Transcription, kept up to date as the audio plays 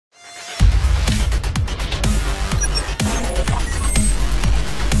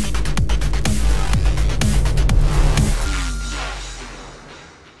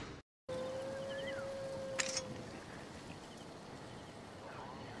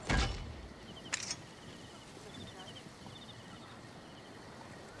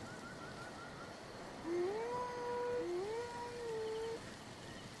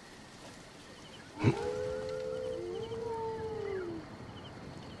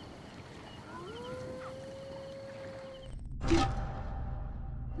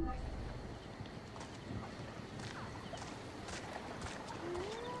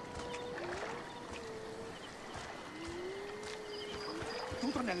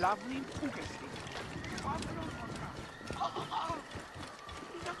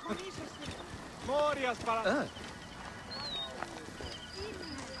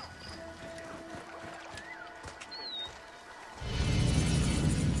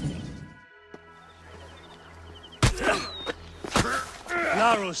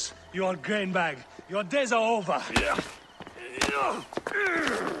Larus, your grain bag. Your days are over.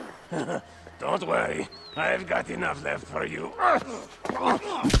 Don't worry. I've got enough left for you.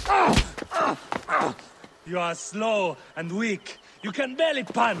 You are slow and weak. You can barely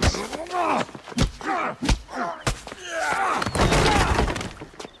punch.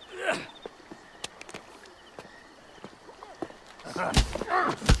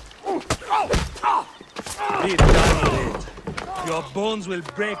 Be done with it. Your bones will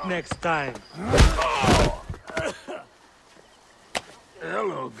break next time.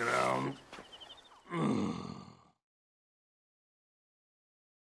 Hello, ground.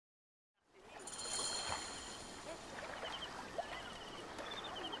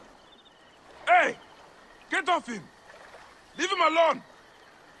 Hey! Get off him! Leave him alone!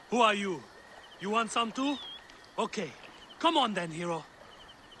 Who are you? You want some too? Okay. Come on then, hero.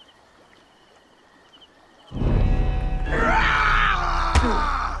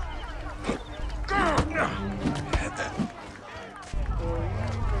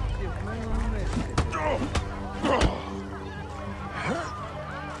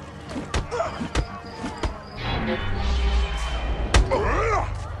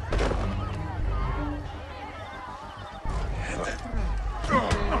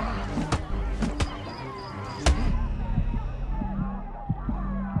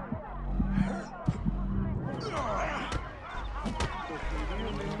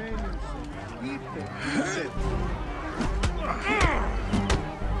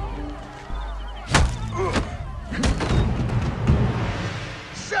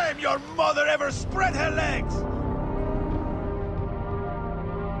 Shame your mother ever spread her legs!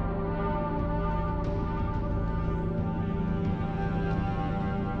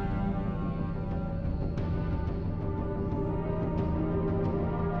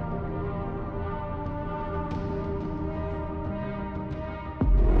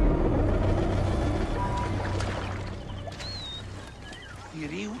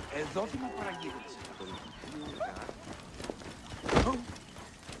 Κυρίου, εδώ την παραγγείλεις.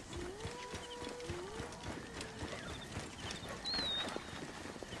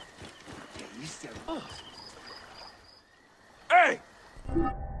 Hey!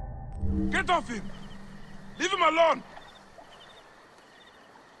 Get off him! Leave him alone!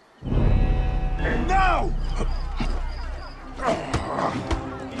 Now!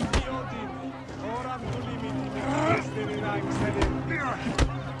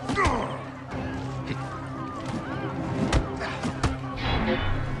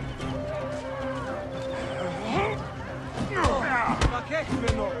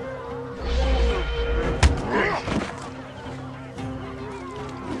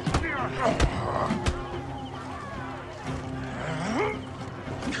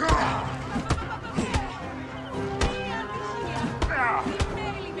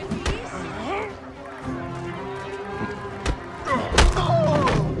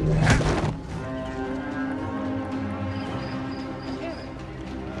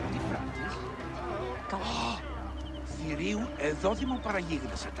 Θηρίου, εδώ τι μου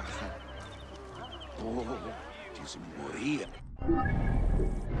παραγίγνεσαι τάχα. Ω, τι συμμορία.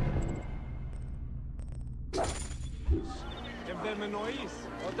 Ευδερμενοείς,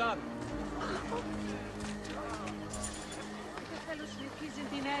 όταν.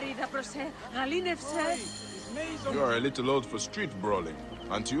 You are a little old for street brawling,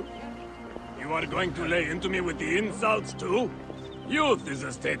 aren't you? You are going to lay into me with the insults too? Youth is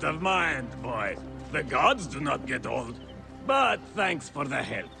a state of mind, boy. The gods do not get old. But thanks for the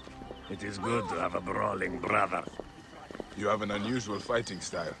help. It is good to have a brawling brother. You have an unusual fighting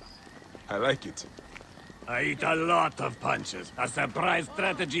style. I like it. I eat a lot of punches. A surprise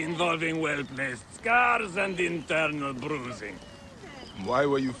strategy involving well-placed scars and internal bruising. Why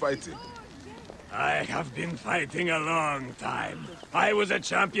were you fighting? I have been fighting a long time. I was a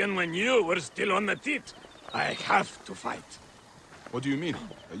champion when you were still on the tit. I have to fight. What do you mean?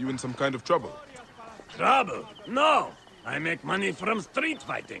 Are you in some kind of trouble? Trouble? No! I make money from street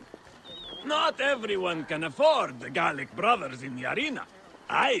fighting. Not everyone can afford the Gallic brothers in the arena.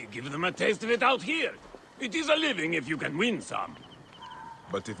 I give them a taste of it out here. It is a living if you can win some.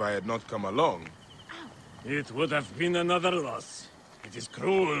 But if I had not come along, It would have been another loss. It is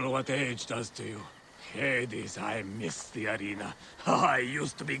cruel what age does to you. Hades, I miss the arena. I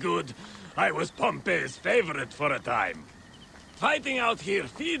used to be good. I was Pompey's favorite for a time. Fighting out here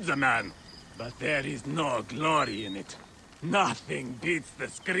feeds a man, but there is no glory in it. Nothing beats the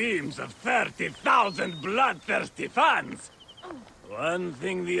screams of 30,000 bloodthirsty fans. One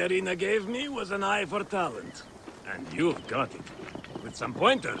thing the arena gave me was an eye for talent. And you've got it. With some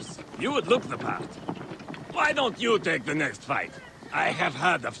pointers, you would look the part. Why don't you take the next fight? I have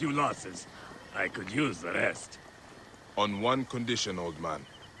had a few losses. I could use the rest. On one condition, old man.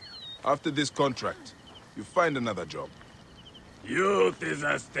 After this contract, you find another job. Youth is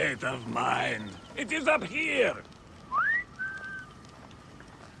a state of mind. It is up here.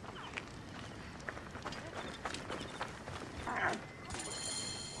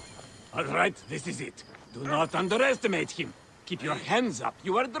 All right, this is it. Do not underestimate him. Keep your hands up.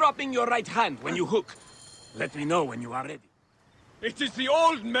 You are dropping your right hand when you hook. Let me know when you are ready. It is the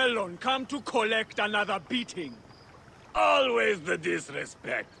old melon come to collect another beating. Always the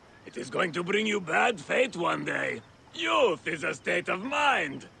disrespect. It is going to bring you bad fate one day. Youth is a state of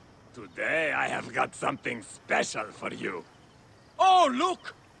mind. Today I have got something special for you. Oh,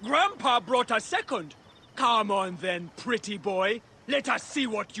 look! Grandpa brought a second. Come on then, pretty boy. Let us see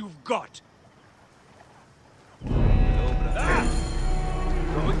what you've got.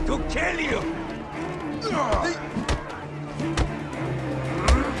 Going to kill you!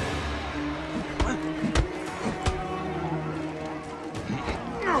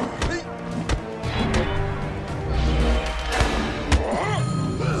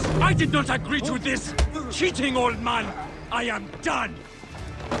 I did not agree to this! Cheating, old man! I am done!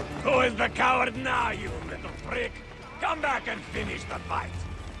 Who is the coward now, you little prick? Come back and finish the fight!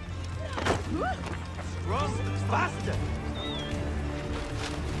 Run faster!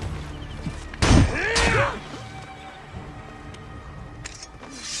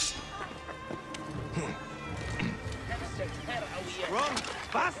 Run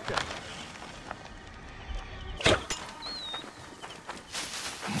faster!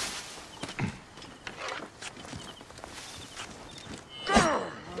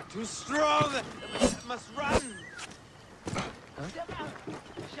 Too strong! Must run!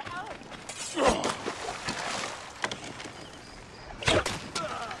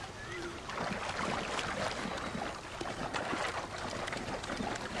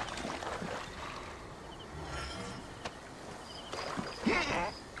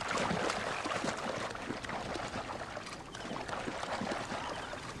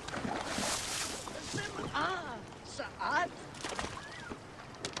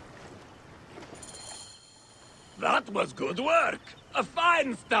 That was good work! A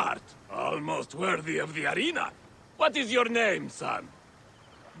fine start! Almost worthy of the arena. What is your name, son?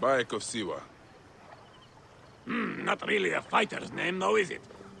 Bayek of Siwa. Not really a fighter's name, though, is it?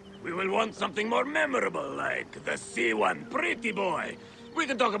 We will want something more memorable, like the C1 Pretty Boy. We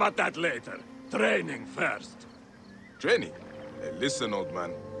can talk about that later. Training first. Training? Hey, listen, old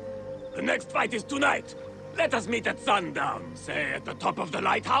man. The next fight is tonight. Let us meet at sundown, say at the top of the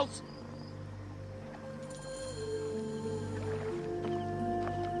lighthouse.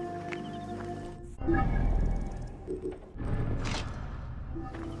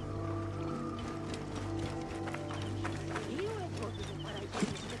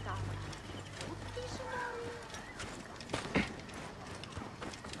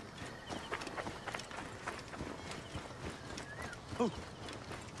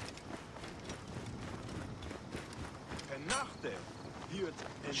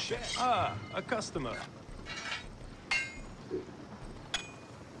 Ah, a customer.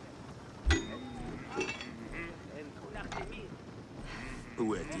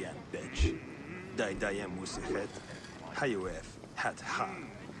 وديان بيتش داي موسيخت حيوف هات ها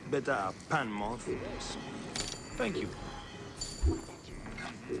بدا بان موث. Thank you.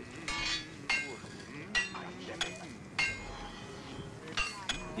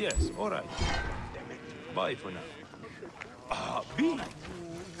 Yes, all right. Bye for now. Ah, B.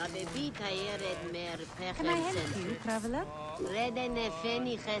 Can I help you, traveler?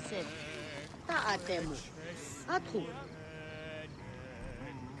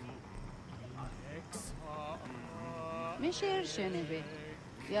 مشير شنبه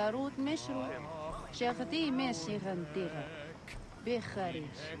ياروت مشرو شغدي ماشي غنديرة بخارج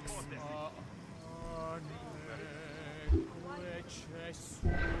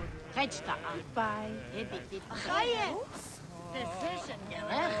باي خير تسيشن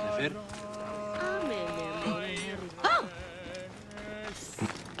جراخ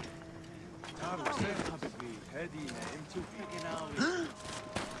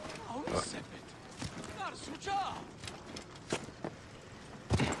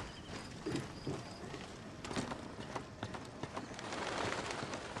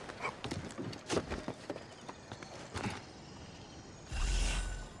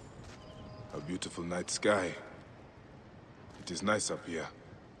A beautiful night sky. It is nice up here.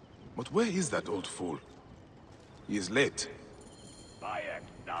 But where is that old fool? He is late. Bayek,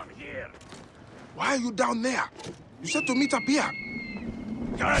 down here. Why are you down there? You said to meet up here.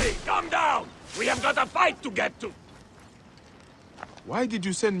 Curry, come down! We have got a fight to get to! Why did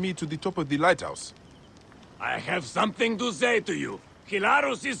you send me to the top of the lighthouse? I have something to say to you.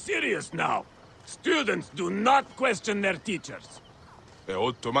 Hilarus is serious now. Students do not question their teachers. Hey,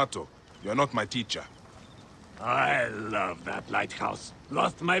 old tomato, you're not my teacher. I love that lighthouse.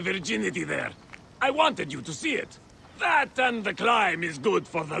 Lost my virginity there. I wanted you to see it. That and the climb is good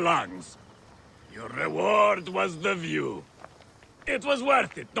for the lungs. Your reward was the view. It was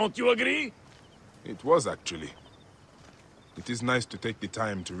worth it, don't you agree? It was, actually. It is nice to take the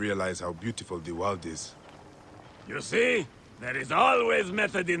time to realize how beautiful the world is. You see? There is always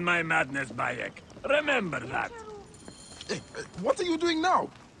method in my madness, Bayek. Remember that. Hey, what are you doing now?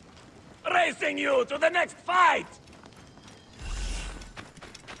 Racing you to the next fight!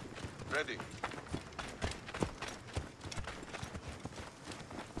 Ready.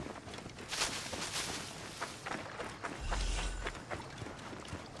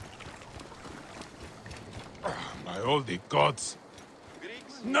 My holy gods.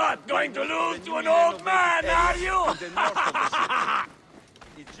 Not going to lose to an old man, are you?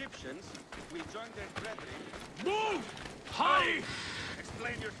 Egyptians, we joined their brethren. Move! Hurry!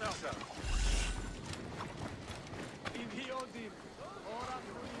 Explain yourself, sir.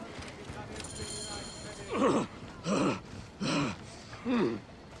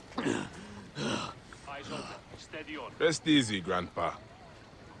 Eyes open. Steady on. Rest easy, Grandpa.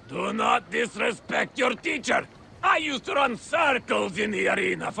 Do not disrespect your teacher! I used to run circles in the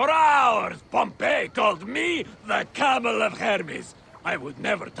arena for hours! Pompey called me the Camel of Hermes. I would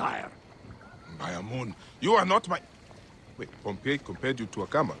never tire. By Amun, you are not my... Wait, Pompey compared you to a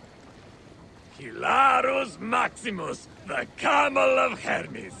camel? Hilarus Maximus, the Camel of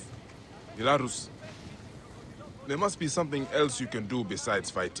Hermes. Hilarus, there must be something else you can do besides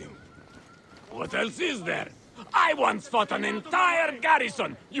fighting. What else is there? I once fought an entire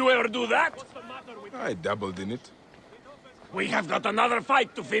garrison. You ever do that? I dabbled in it. We have got another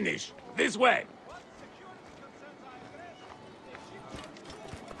fight to finish. This way.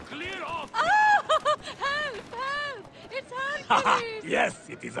 Clear off! Oh! Help! Help! It's Hercules! Yes,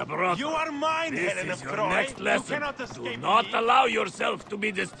 it is a brothel. You are mine, This Helen is of your Troy. next lesson. You cannot Do escape not me. allow yourself to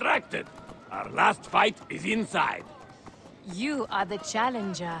be distracted. Our last fight is inside. You are the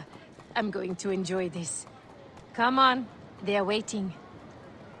challenger. I'm going to enjoy this. Come on, they're waiting.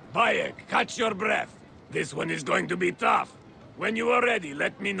 Bayek, catch your breath. This one is going to be tough. When you are ready,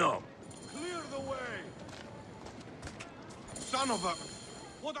 let me know. Clear the way! Son of a...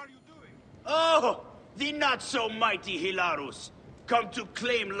 What are you doing? Oh, the not-so-mighty Hilarus, come to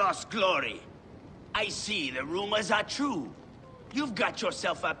claim lost glory. I see the rumors are true. You've got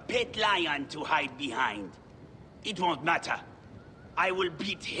yourself a pet lion to hide behind. It won't matter. I will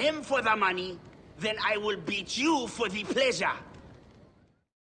beat him for the money, then I will beat you for the pleasure.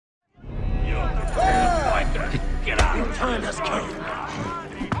 Get out! Your time has come.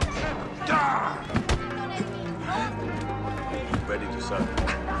 Ready to serve.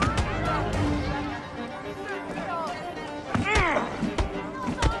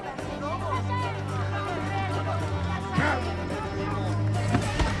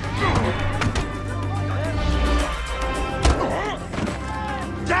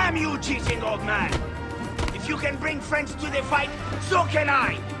 Damn you, cheating old man! If you can bring friends to the fight, so can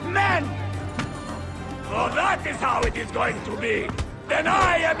I! Men! Oh, that is how it is going to be! Then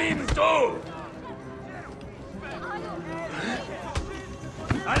I am in too!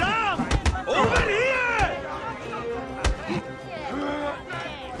 Alarm! Over here!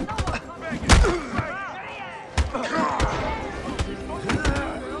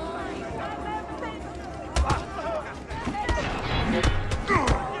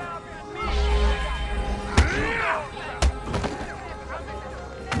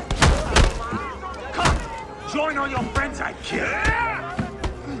 Join all your friends I killed!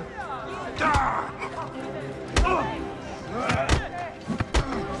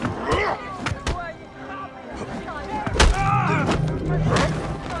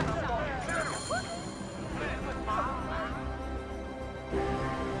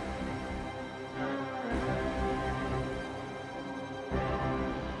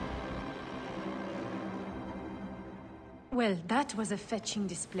 Well, that was a fetching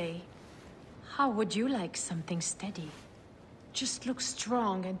display. How would you like something steady? Just look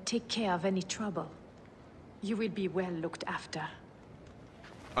strong and take care of any trouble. You will be well looked after.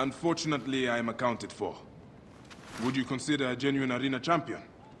 Unfortunately, I am accounted for. Would you consider a genuine arena champion?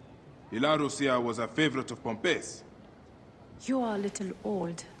 Hilarus here was a favorite of Pompey's. You are a little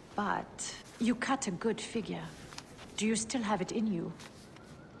old, but you cut a good figure. Do you still have it in you?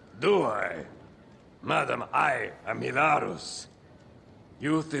 Do I? Madam, I am Hilarus.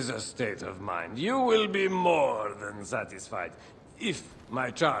 Youth is a state of mind. You will be more than satisfied, if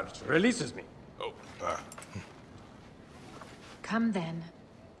my charge releases me. Come then.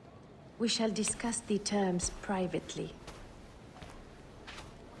 We shall discuss the terms privately.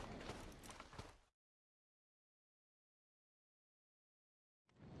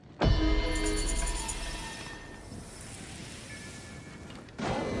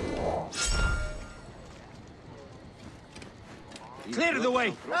 Clear the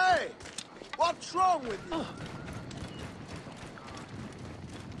way! Hey! What's wrong with you?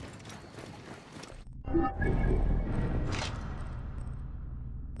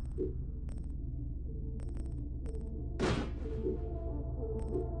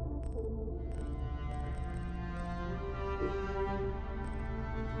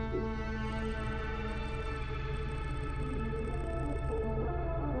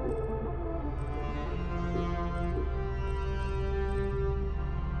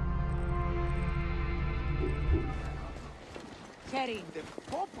 De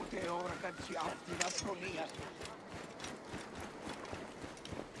popote ora kanci afti na pronia.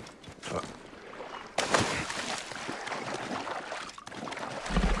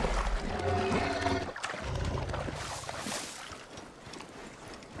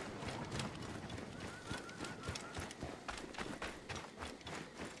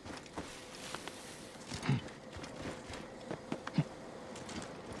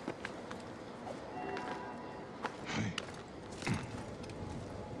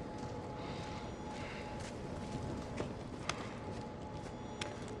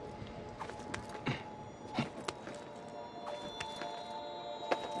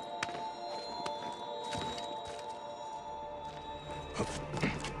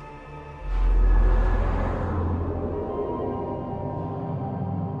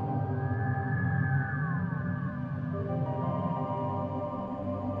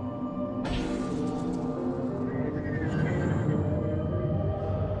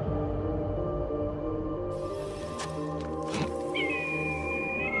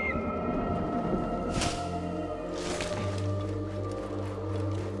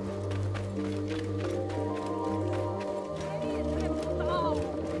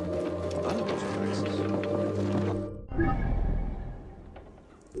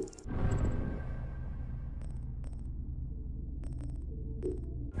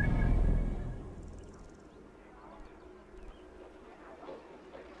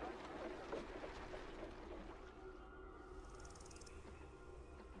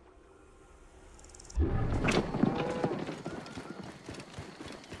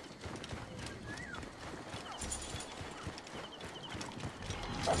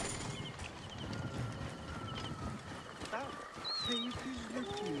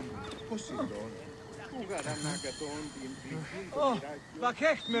 Oh, wat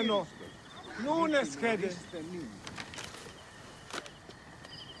krijgt men nog? Nun es redde.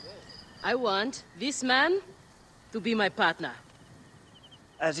 I want this man to be my partner.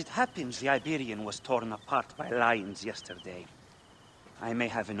 As it happens, the Iberian was torn apart by lions yesterday. I may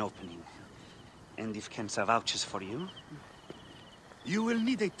have an opening. And if Kensa vouches for you... You will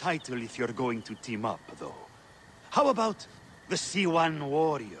need a title if you're going to team up, though. How about the C1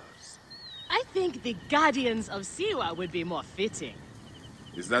 Warriors? I think the Guardians of Siwa would be more fitting.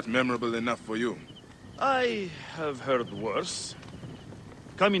 Is that memorable enough for you? I have heard worse.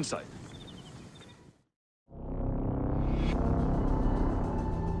 Come inside.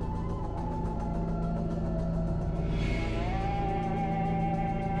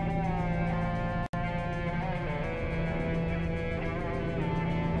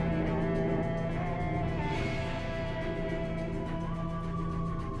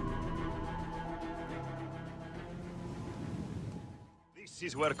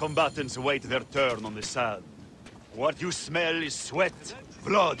 This is where combatants wait their turn on the sand. What you smell is sweat,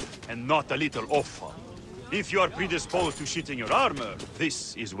 blood, and not a little offal. If you are predisposed to shitting your armor,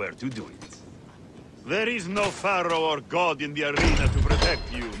 this is where to do it. There is no pharaoh or god in the arena to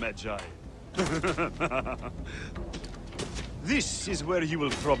protect you, Magi. This is where you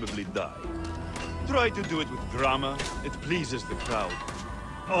will probably die. Try to do it with drama. It pleases the crowd.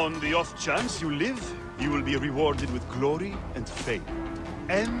 On the off chance you live, you will be rewarded with glory and fame.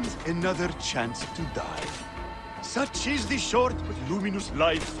 And another chance to die. Such is the short but luminous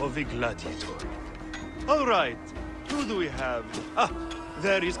life of a gladiator. All right, who do we have? Ah,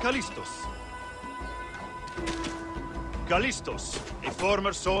 there is Callistos. Callistos, a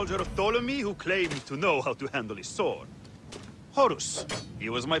former soldier of Ptolemy who claimed to know how to handle his sword. Horus, he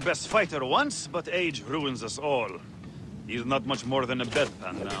was my best fighter once, but age ruins us all. He's not much more than a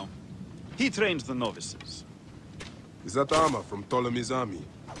bedpan now. He trains the novices. Is that armor from Ptolemy's army?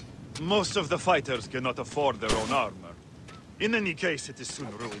 Most of the fighters cannot afford their own armor. In any case, it is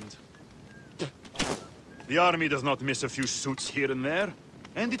soon ruined. The army does not miss a few suits here and there,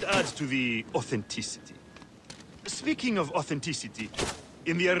 and it adds to the authenticity. Speaking of authenticity,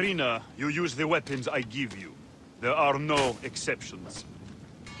 in the arena, you use the weapons I give you. There are no exceptions.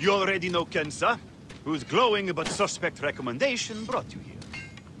 You already know Kensa, whose glowing but suspect recommendation brought you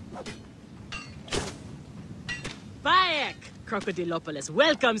here. Bayek! Crocodilopolis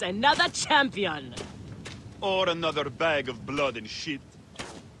welcomes another champion! Or another bag of blood and shit.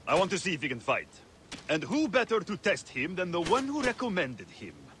 I want to see if he can fight. And who better to test him than the one who recommended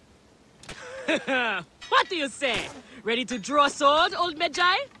him? What do you say? Ready to draw sword, old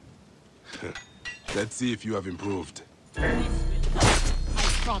Medjay? Let's see if you have improved. I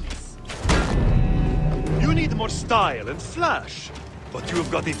promise. You need more style and flash. But you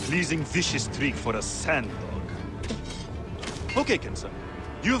have got a pleasing vicious streak for a sand dog. Okay, Kensa.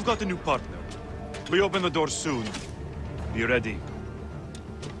 You have got a new partner. We open the door soon. Be ready.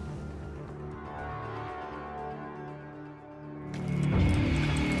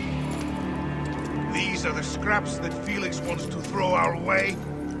 These are the scraps that Felix wants to throw our way.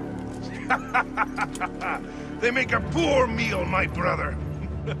 They make a poor meal, my brother.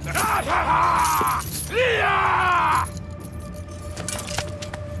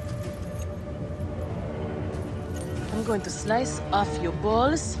 I'm going to slice off your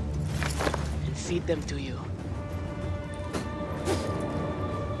balls and feed them to you.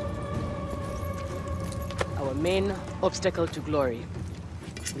 Our main obstacle to glory.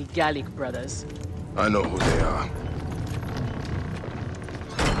 The Gallic brothers. I know who they are.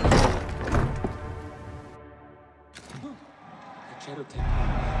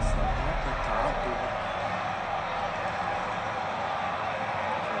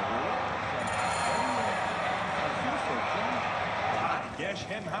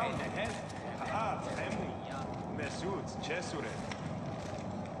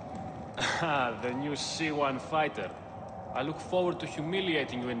 The new C1 fighter. I look forward to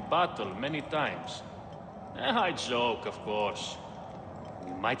humiliating you in battle many times. I joke, of course.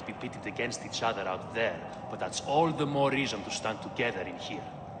 We might be pitted against each other out there, but that's all the more reason to stand together in here.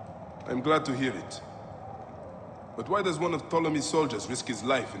 I'm glad to hear it. But why does one of Ptolemy's soldiers risk his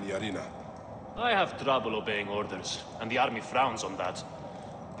life in the arena? I have trouble obeying orders, and the army frowns on that.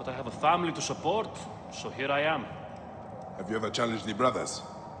 But I have a family to support, so here I am. Have you ever challenged the brothers?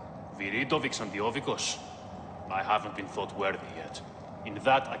 Viridovics and Diovikos? I haven't been thought worthy yet. In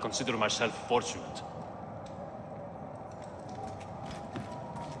that, I consider myself fortunate.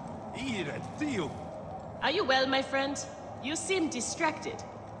 Are you well, my friend? You seem distracted.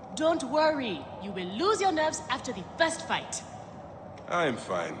 Don't worry. You will lose your nerves after the first fight. I'm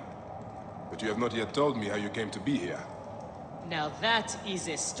fine. But you have not yet told me how you came to be here. Now that is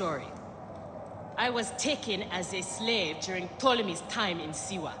a story. I was taken as a slave during Ptolemy's time in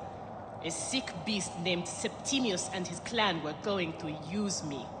Siwa. A sick beast named Septimius and his clan were going to use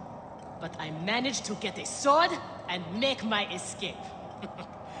me. But I managed to get a sword and make my escape.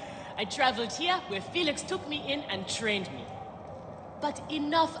 I traveled here where Felix took me in and trained me. But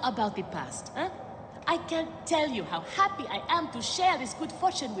enough about the past, huh? I can't tell you how happy I am to share this good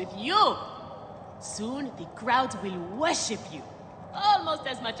fortune with you. Soon the crowd will worship you. Almost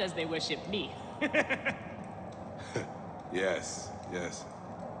as much as they worship me. Yes, yes.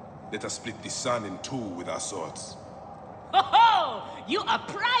 Let us split the sun in two with our swords. Ho ho! You are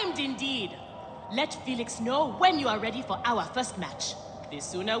primed indeed! Let Felix know when you are ready for our first match. The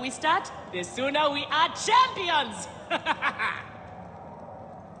sooner we start, the sooner we are champions!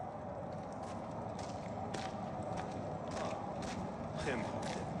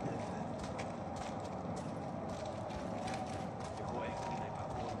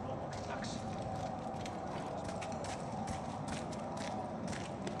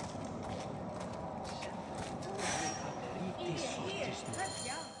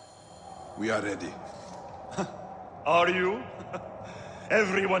 We are ready. Are you?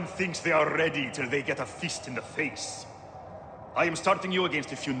 Everyone thinks they are ready till they get a fist in the face. I am starting you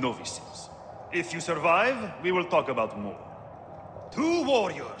against a few novices. If you survive, we will talk about more. 2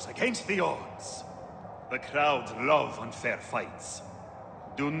 warriors against the odds. The crowd love unfair fights.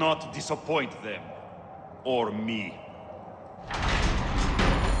 Do not disappoint them. Or me.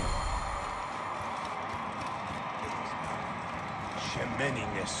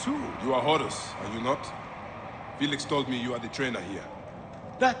 You are Horus, are you not? Felix told me you are the trainer here.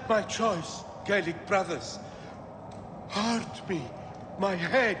 Not my choice, Gallic brothers. Hurt me. My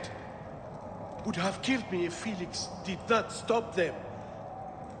head would have killed me if Felix did not stop them.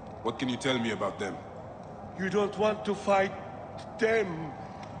 What can you tell me about them? You don't want to fight them.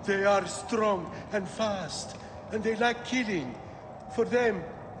 They are strong and fast, and they like killing. For them,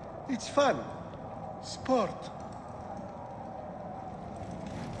 it's fun. Sport.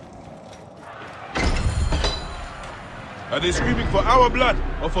 Are they screaming for our blood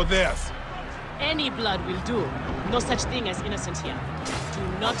or for theirs? Any blood will do. No such thing as innocent here.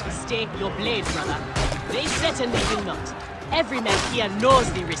 Do not mistake your blade, brother. They certainly will not. Every man here knows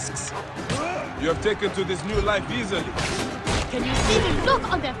the risks. You have taken to this new life easily. Can you see the look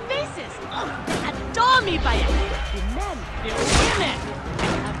on their faces? Adore me by it. The men, the women,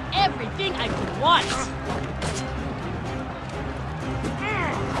 have everything I could want.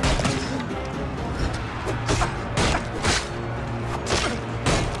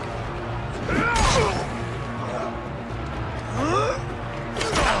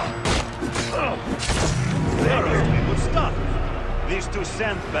 These two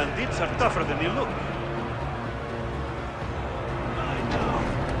sand bandits are tougher than they look.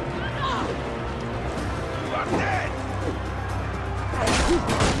 You are dead!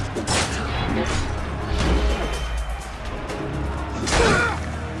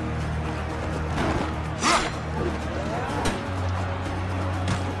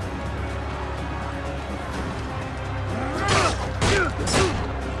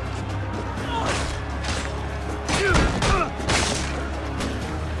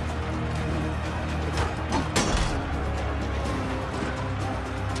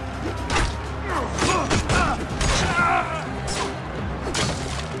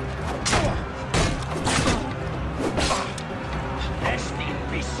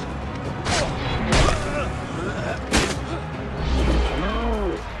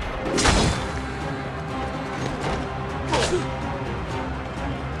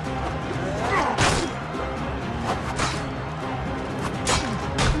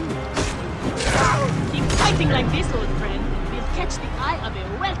 Like this, old friend, will catch the eye of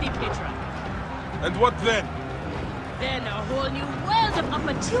a wealthy patron. And what then? Then a whole new world of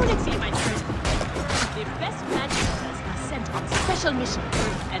opportunity, my friend. The best managers are sent on special missions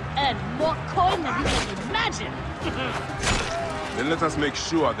and earn more coin than you can imagine. Then let us make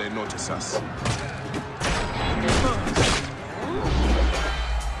sure they notice us.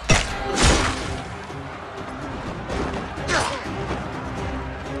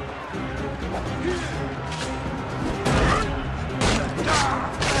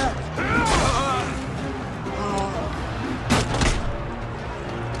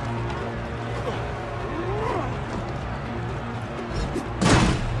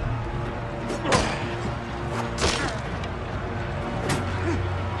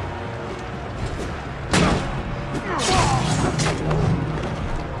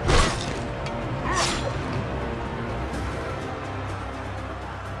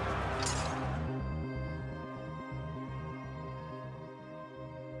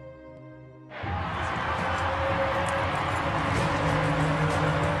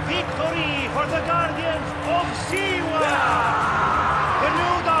 For the guardians of Siwa! The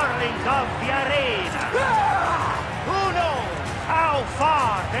new darlings of the arena! Who knows how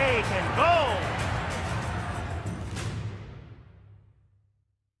far they can go?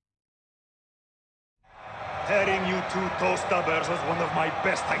 Tearing you two toe-stubbers was one of my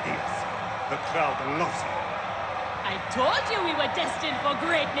best ideas. The crowd loves it. I told you we were destined for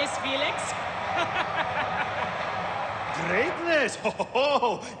greatness, Felix. Greatness?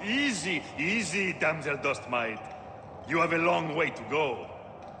 Oh, easy, easy, damsel dost might. You have a long way to go.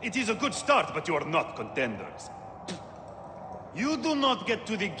 It is a good start, but you are not contenders. You do not get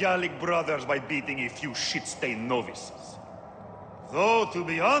to the Gallic brothers by beating a few shit-stained novices. Though, to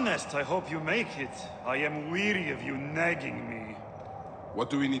be honest, I hope you make it. I am weary of you nagging me.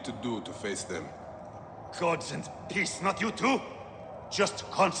 What do we need to do to face them? Gods and peace, not you two. Just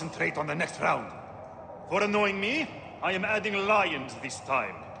concentrate on the next round. For annoying me, I am adding lions this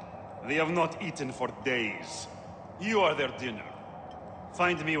time. They have not eaten for days. You are their dinner.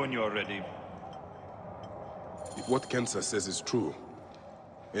 Find me when you are ready. If what Kensa says is true,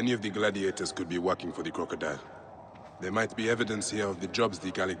 any of the gladiators could be working for the crocodile. There might be evidence here of the jobs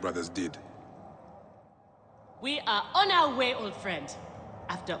the Gallic brothers did. We are on our way, old friend.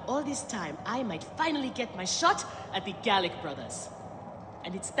 After all this time, I might finally get my shot at the Gallic brothers.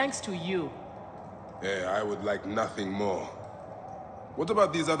 And it's thanks to you. Yeah, I would like nothing more. What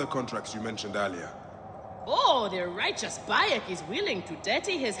about these other contracts you mentioned earlier? Oh, the righteous Bayek is willing to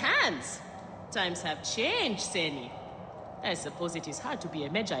dirty his hands. Times have changed, Seni. I suppose it is hard to be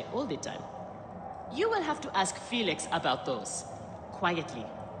a Magi all the time. You will have to ask Felix about those. Quietly.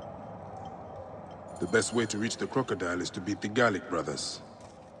 The best way to reach the crocodile is to beat the Gallic brothers.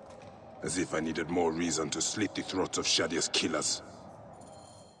 As if I needed more reason to slit the throats of Shadia's killers.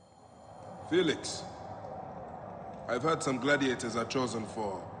 Felix, I've heard some gladiators are chosen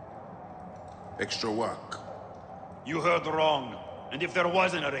for extra work. You heard wrong. And if there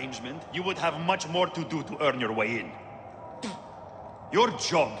was an arrangement, you would have much more to do to earn your way in. Your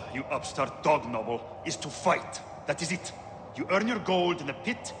job, you upstart dog noble, is to fight. That is it. You earn your gold in the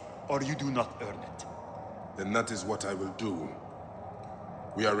pit, or you do not earn it. Then that is what I will do.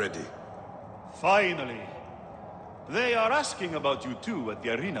 We are ready. Finally. They are asking about you too at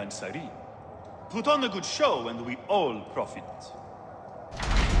the arena in Cyrene. Put on a good show and we all profit.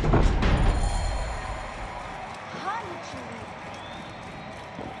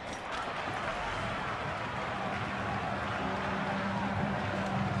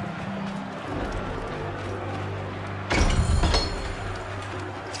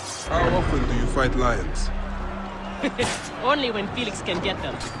 How often do you fight lions? Only when Felix can get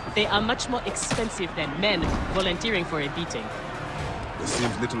them. They are much more expensive than men volunteering for a beating. There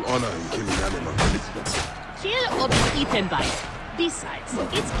seems little honor in killing animals. Kill or be eaten by it. Besides,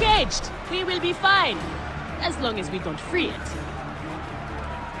 it's caged. We will be fine. As long as we don't free it.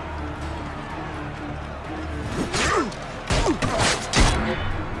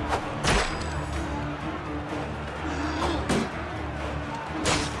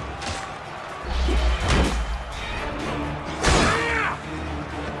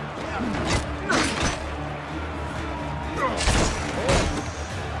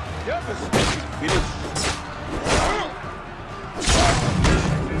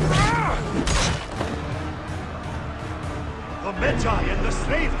 The Magi and the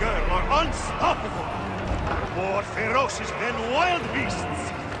slave girl are unstoppable! More ferocious than wild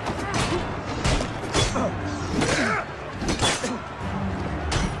beasts!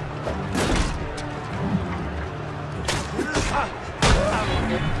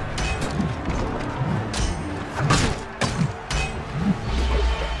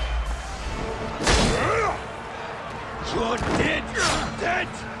 You're dead! Dead!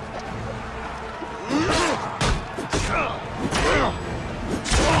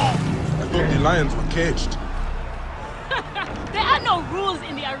 I thought the lions were caged. There are no rules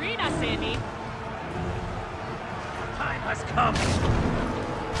in the arena, Seni. Time has come.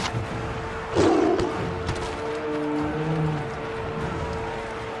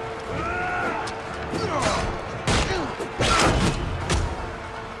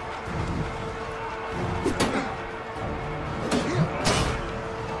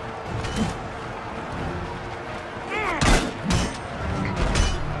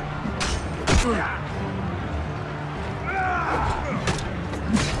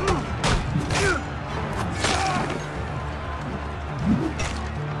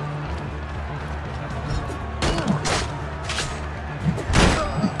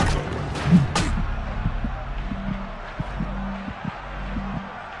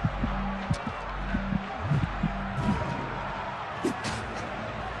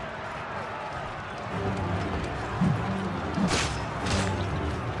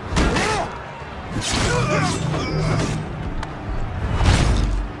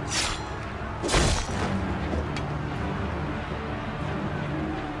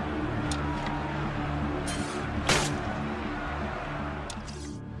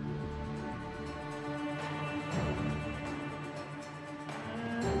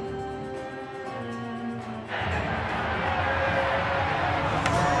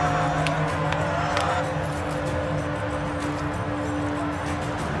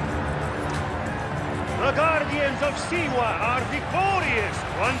 The Guardians of Siwa are victorious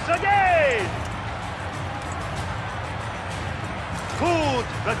once again! Could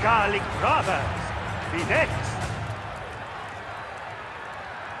the Gallic brothers be next?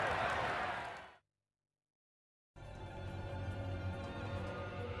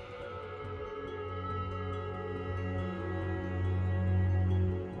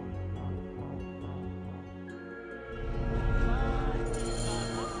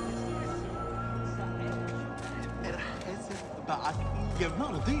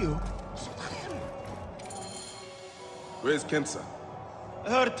 Where's Kensa?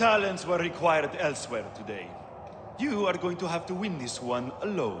 Her talents were required elsewhere today. You are going to have to win this one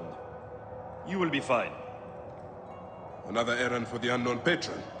alone. You will be fine. Another errand for the unknown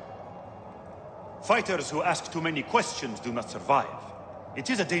patron? Fighters who ask too many questions do not survive. It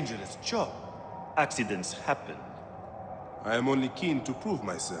is a dangerous job. Accidents happen. I am only keen to prove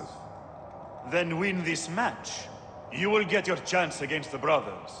myself. Then win this match. You will get your chance against the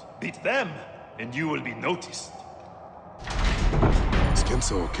brothers. Beat them, and you will be noticed. Is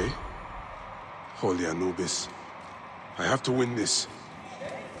Kenzo okay? Holy Anubis. I have to win this.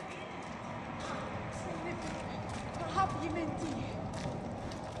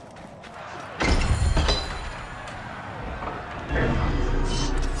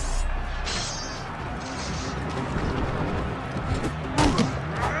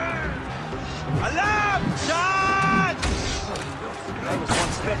 Alarm! Charge! That was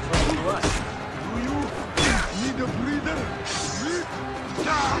one step from to us. Do you need a breather?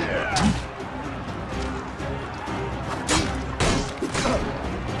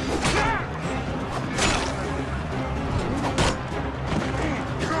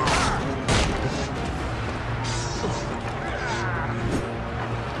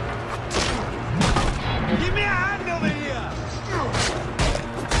 Give me a hand over here!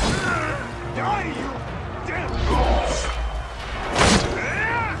 Die, you damn ghost!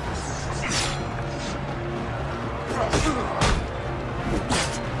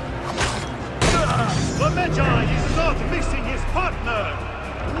 The Magi is not missing his partner!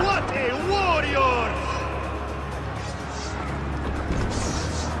 What a warrior!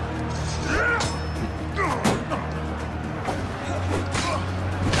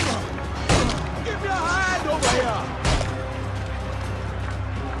 Give me a hand over here!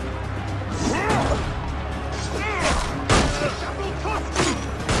 That will cost you!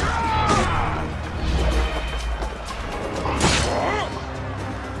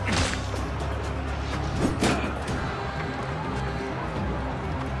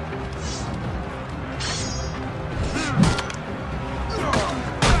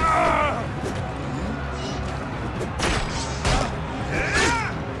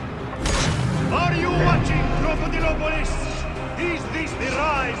 Are you watching, Crocodilopolis? Is this the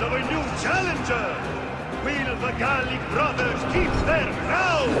rise of a new challenger? Will the Gallic brothers keep their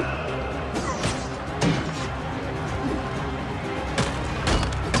ground?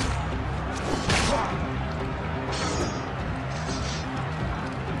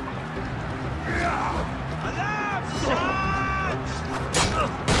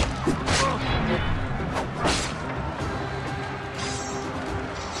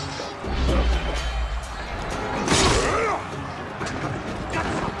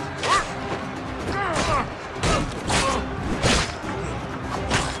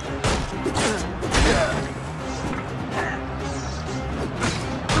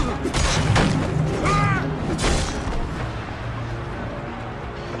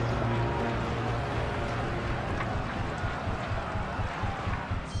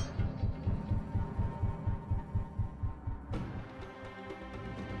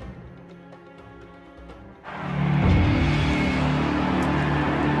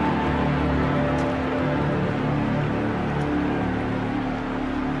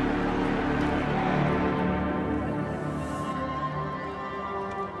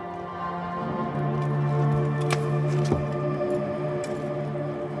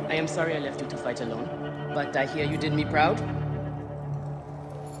 I am sorry I left you to fight alone, but I hear you did me proud.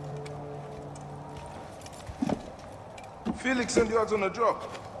 Felix sent you out on a job.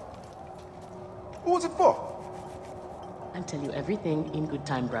 Who was it for? I'll tell you everything in good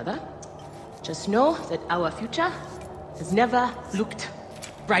time, brother. Just know that our future has never looked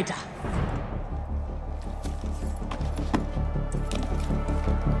brighter.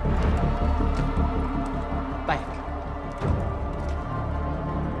 Bye.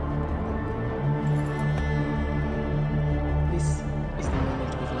 This is the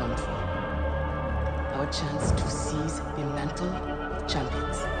moment we've longed for. Our chance to seize the mantle of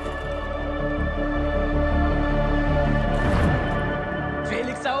champions.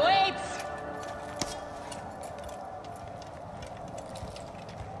 Felix awaits!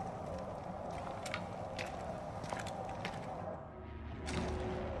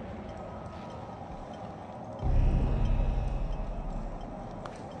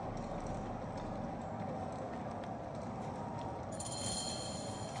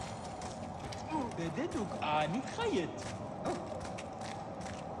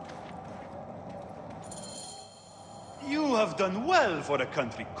 You have done well for a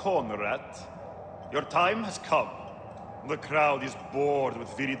country Conrad. Your time has come. The crowd is bored with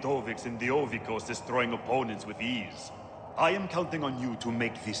Viridovics and Diovikos destroying opponents with ease. I am counting on you to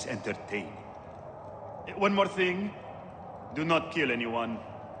make this entertaining. One more thing. Do not kill anyone.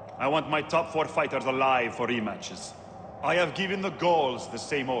 I want my top 4 fighters alive for rematches. I have given the Gauls the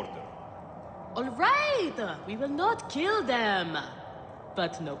same order. All right, we will not kill them.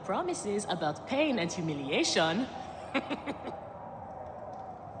 But no promises about pain and humiliation.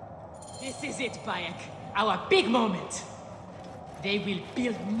 This is it, Bayek. Our big moment. They will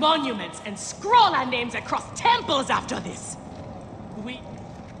build monuments and scroll our names across temples after this.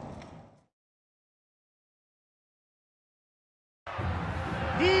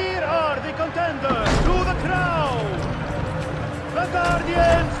 Here are the contenders to the crown! The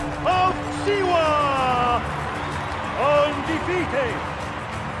Guardians of Siwa! Undefeated!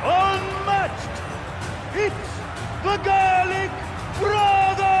 Unmatched! It's the Gallic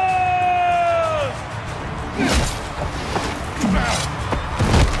Brothers!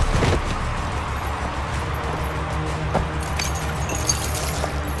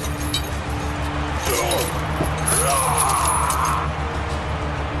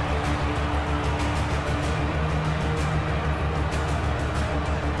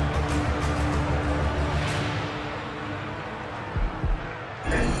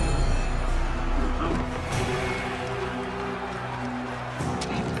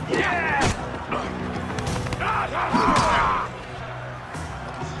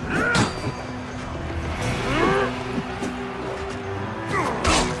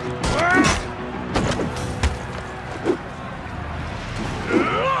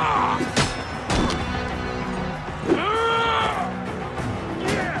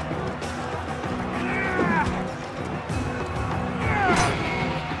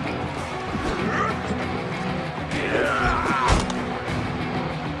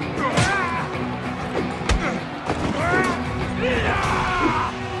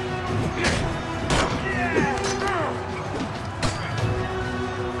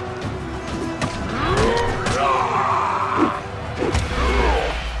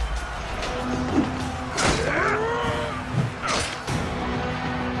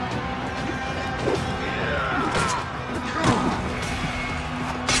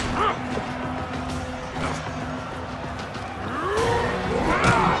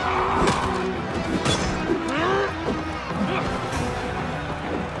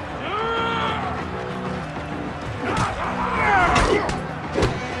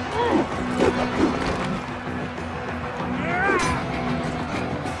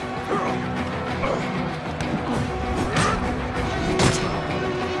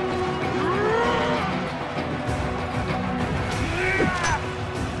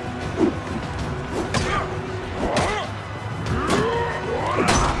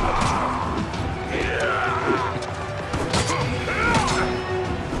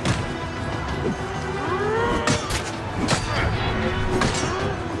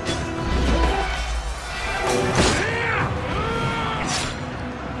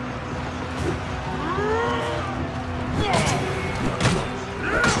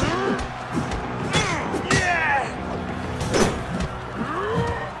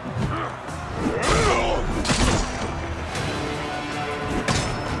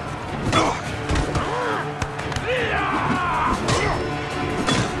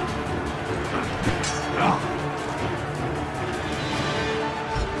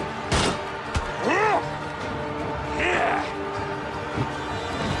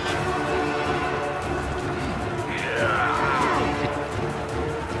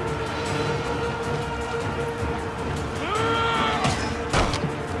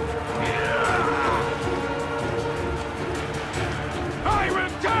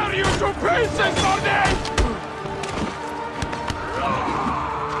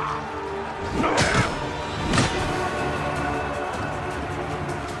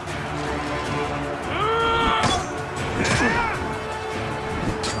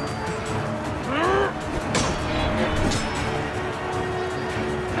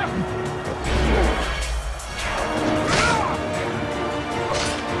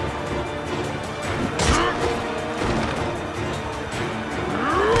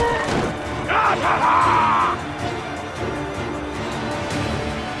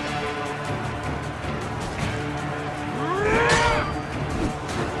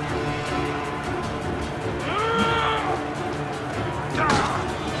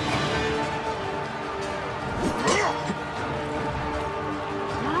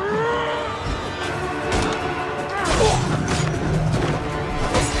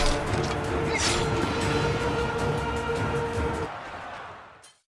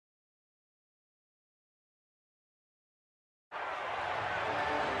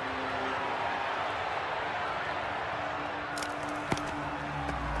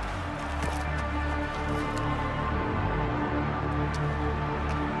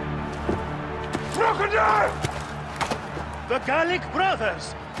 The Gallic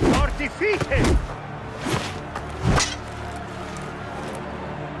brothers are defeated!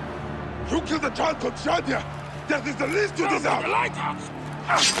 You killed the child called Shadia! Death is the least you deserve! The lighthouse!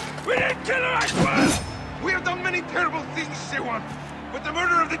 We didn't kill her, I swear! We have done many terrible things, Siwan, but the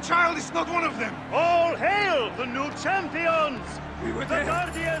murder of the child is not one of them. All hail the new champions! We were the there.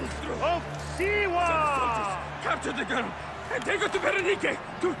 guardians of Siwa! Capture the girl and take her to Berenice,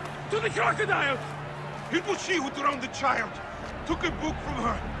 to the crocodile! It was she who drowned the child, took a book from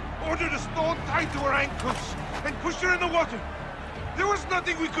her, ordered a stone tied to her ankles, and pushed her in the water. There was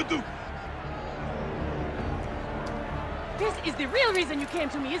nothing we could do. This is the real reason you came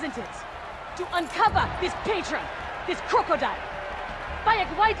to me, isn't it? To uncover this patron, this crocodile. Bayek,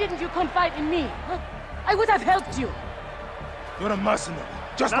 why didn't you confide in me? Huh? I would have helped you. You're a mercenary,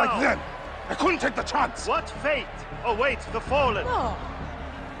 just now, like them. I couldn't take the chance. What fate awaits the fallen? No.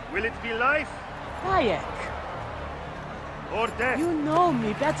 Will it be life? Bayek. Or death? You know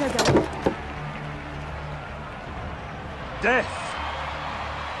me better than... Death.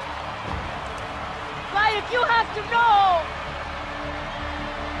 Bayek, you have to know!